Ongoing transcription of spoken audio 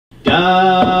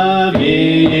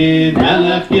David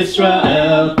Melech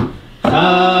Yisrael,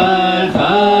 Chai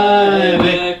Chai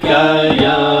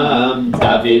V'Kayam.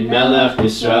 David Melech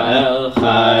Yisrael,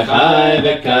 Chai Chai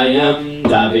V'Kayam.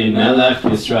 David Melech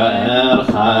Yisrael,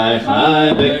 Chai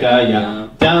Chai V'Kayam.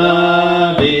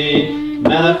 David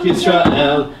Melech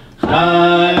Yisrael,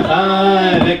 Chai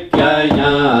Chai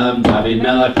V'Kayam. David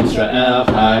Melech Yisrael,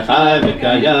 Chai Chai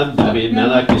V'Kayam. David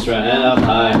Melech Yisrael,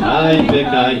 Chai Chai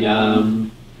V'Kayam.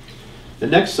 The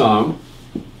next song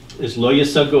is Lo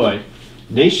Yisagoy.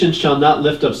 Nation shall not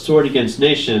lift up sword against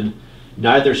nation,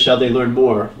 neither shall they learn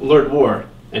war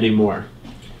anymore.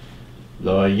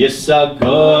 Lo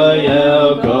Yisagoy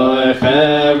el goy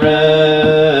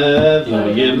cherev,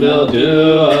 Lo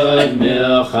yimildu od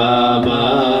milchama.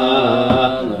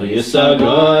 Lo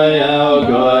Yisagoy el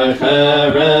goy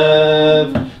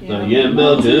cherev, Lo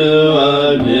yimildu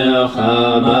od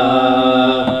milchama.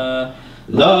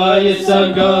 Lo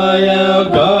Yisagoy el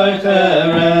goy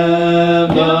cherev,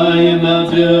 Lo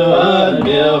yimildu od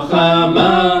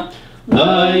milchama.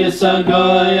 Lo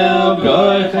Yisagoy el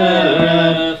goy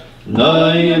cherev,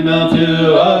 Lo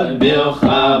yimildu od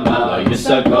milchama. Lo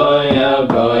Yisagoy el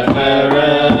goy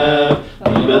cherev,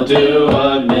 Lo yimildu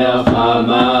od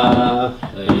milchama.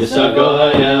 Lo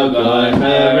Yisagoy el goy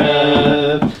cherev,